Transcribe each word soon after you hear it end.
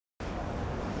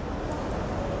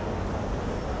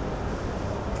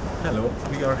Hello,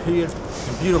 we are here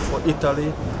in beautiful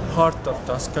Italy, heart of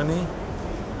Tuscany,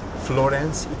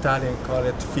 Florence, Italian call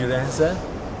it Firenze.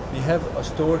 We have a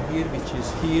store here which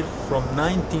is here from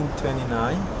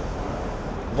 1929.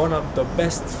 One of the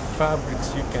best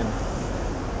fabrics you can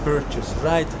purchase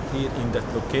right here in that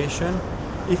location.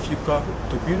 If you come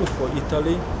to beautiful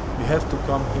Italy, you have to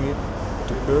come here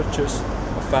to purchase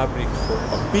a fabric for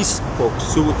a bespoke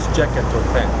suit, jacket or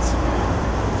pants.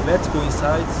 Let's go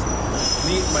inside.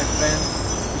 Meet my friend,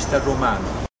 Mr.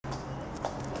 Romano.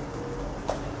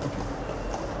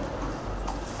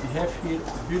 We have here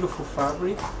a beautiful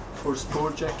fabric for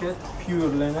sport jacket, pure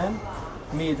linen,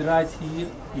 made right here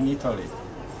in Italy.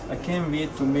 I can't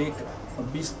wait to make a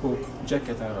bespoke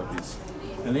jacket out of this.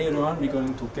 And later on we're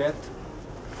going to get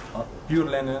a pure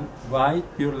linen, white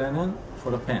pure linen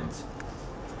for the pants.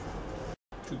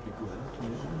 Should be good.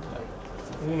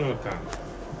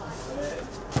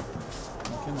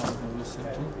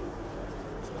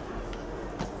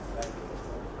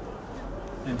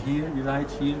 And here, right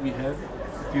here, we have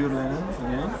pure linen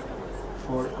again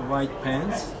for white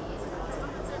pants.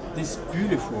 This is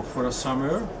beautiful for a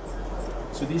summer.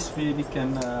 So this way we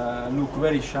can look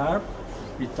very sharp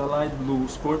with a light blue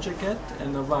sport jacket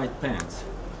and a white pants.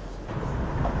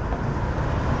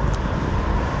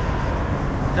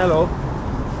 Hello,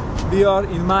 we are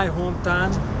in my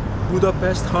hometown,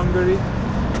 Budapest, Hungary.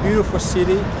 Beautiful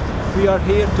city. We are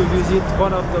here to visit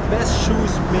one of the best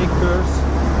shoes makers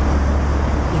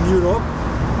in Europe.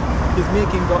 He's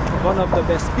making one of the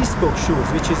best bespoke shoes,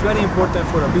 which is very important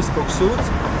for a bespoke suit.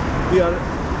 We are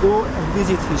go and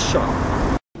visit his shop.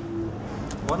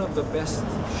 One of the best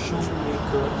shoe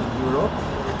maker in Europe,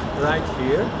 right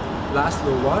here,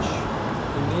 Laszlo Wash.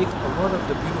 He makes one of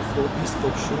the beautiful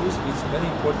bespoke shoes, which is very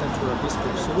important for a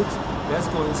bespoke suit. Let's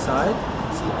go inside,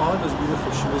 see all those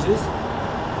beautiful shoes.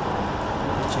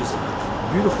 Which is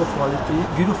beautiful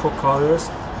quality, beautiful colors,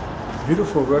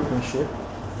 beautiful workmanship.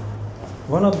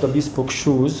 One of the bespoke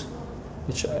shoes,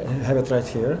 which I have it right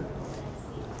here,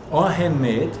 all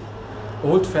handmade,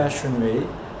 old-fashioned way.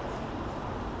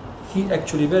 He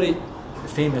actually very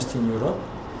famous in Europe.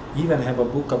 He even have a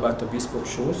book about the bespoke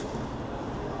shoes.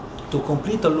 To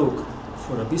complete a look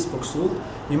for a bespoke suit,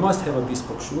 we must have a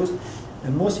bespoke shoes,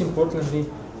 and most importantly,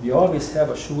 we always have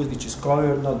a shoe which is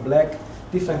colored, not black.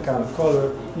 Different kind of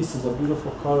color. This is a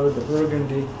beautiful color, the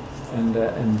burgundy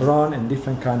and brown, and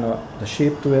different kind of the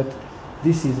shape to it.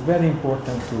 This is very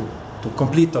important to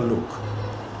complete a look.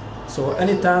 So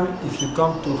anytime if you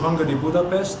come to Hungary,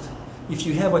 Budapest, if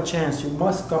you have a chance, you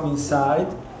must come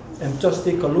inside and just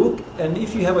take a look. And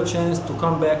if you have a chance to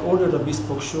come back, order the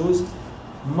bespoke shoes,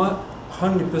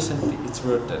 100% it's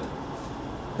worth it.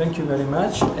 Thank you very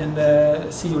much,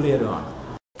 and see you later on.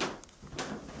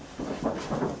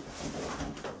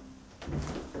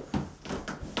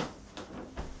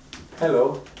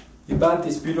 Hello, we bought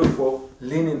this beautiful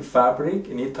linen fabric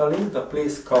in Italy, the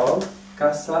place called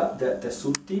Casa de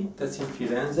Tessuti, that's in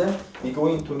Firenze. We're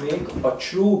going to make a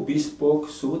true bespoke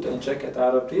suit and jacket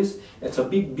out of this. It's a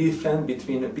big difference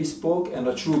between a bespoke and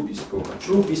a true bespoke. A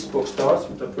true bespoke starts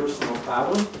with a personal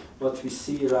pattern, what we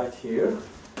see right here.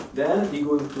 Then we're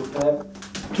going to have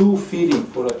two fitting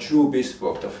for a true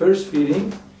bespoke. The first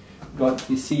fitting, what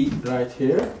we see right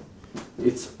here,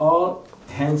 it's all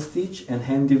hand stitch and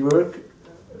handiwork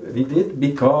we did,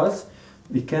 because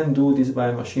we can do this by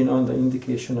machine on the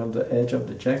indication of the edge of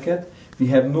the jacket. We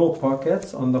have no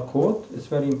pockets on the coat. It's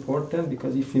very important,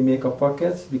 because if we make a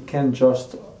pockets, we can't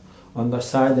just on the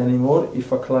side anymore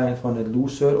if a client wanted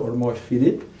looser or more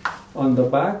fitted. On the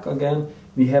back, again,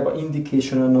 we have an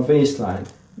indication on the waistline.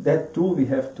 That too, we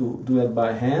have to do it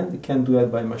by hand. We can do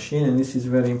it by machine, and this is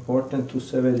very important to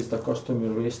see where is the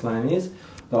customer waistline is.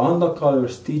 The undercolor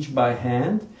stitched by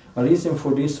hand. A reason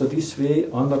for this, so this way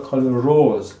undercolor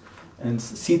rolls and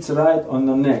sits right on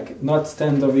the neck, not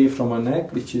stand away from a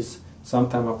neck, which is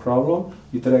sometimes a problem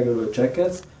with regular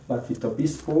jackets. But with a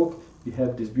bespoke, we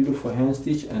have this beautiful hand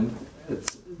stitch, and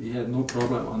we have no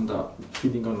problem on the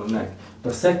fitting on the neck.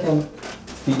 The second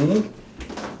fitting,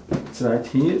 it's right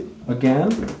here.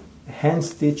 Again, hand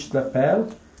stitched lapel.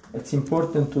 It's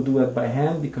important to do it by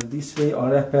hand, because this way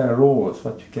our lapel rolls.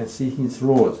 What you can see here is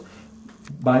rolls.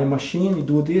 By machine you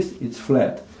do this, it's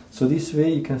flat. So this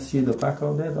way you can see the back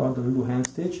of that, all the little hand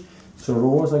stitch. So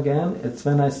rolls again, it's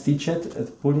when I stitch it, it's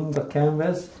pulling the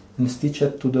canvas and stitch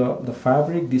it to the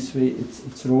fabric. This way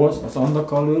it's rolls, it's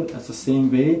undercolored, it's the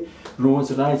same way.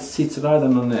 Rolls right, sits right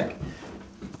on the neck.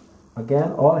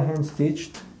 Again, all hand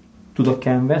stitched to the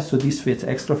canvas, so this way it's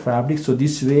extra fabric. So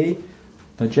this way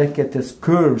the jacket has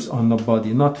curves on the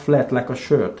body, not flat like a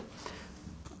shirt.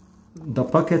 The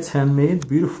pockets handmade,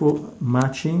 beautiful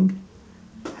matching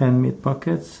handmade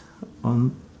pockets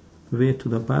on the way to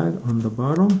the bag on the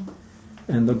bottom.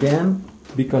 And again,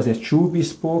 because it's true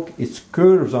bespoke, it's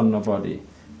curves on the body.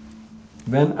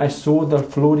 When I sew the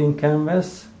floating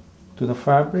canvas to the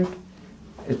fabric,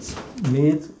 it's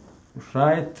made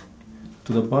right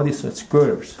to the body, so it's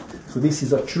curves. So this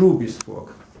is a true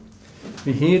bespoke.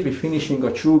 Here we're finishing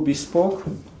a true bespoke,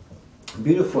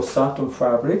 beautiful satin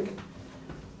fabric,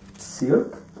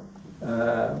 silk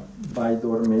by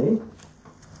Dormay.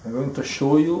 I'm going to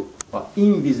show you an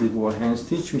invisible hand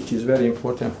stitch, which is very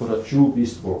important for a true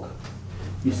bespoke.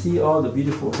 You see all the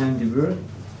beautiful handiwork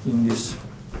in this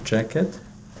jacket.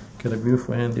 Got a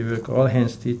beautiful handiwork, all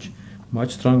hand stitch,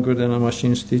 much stronger than a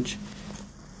machine stitch.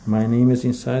 My name is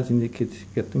inside, indicating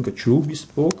getting a true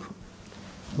bespoke.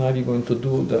 Now we're going to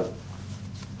do the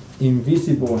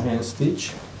invisible hand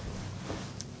stitch,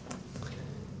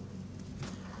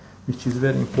 which is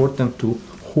very important to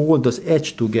hold this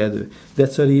edge together.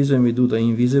 That's the reason we do the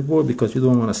invisible, because you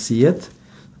don't want to see it.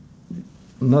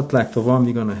 Not like the one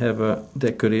we're going to have a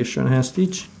decoration hand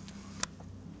stitch.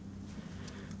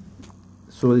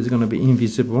 So it's going to be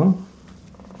invisible.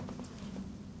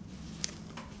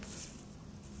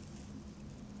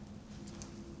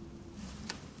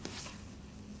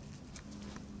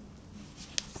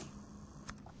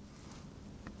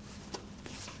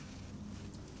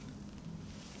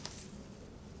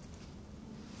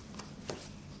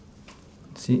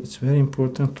 See, it's very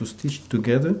important to stitch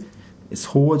together. It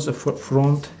holds the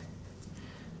front,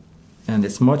 and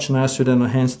it's much nicer than a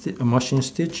machine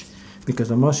stitch, because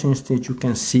a machine stitch you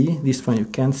can see, this one you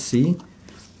can't see,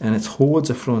 and it holds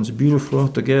the fronts beautiful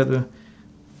together,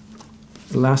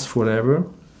 lasts forever.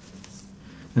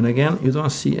 And again, you don't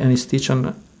see any stitch on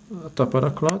the top of the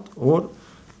cloth or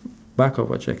back of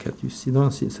a jacket. You see,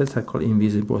 don't see, that's called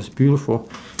invisible. It's beautiful.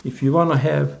 If you want to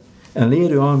have, and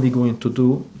later on we're going to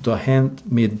do the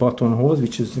handmade buttonholes,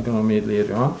 which is going to be made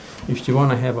later on. If you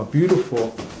want to have a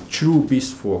beautiful true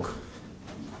bespoke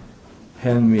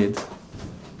handmade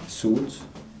suit,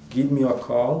 give me a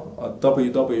call at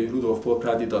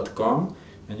www.rudolfpopradi.com,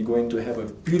 and you're going to have a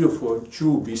beautiful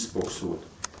true bespoke suit.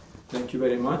 Thank you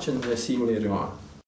very much, and I'll see you later on.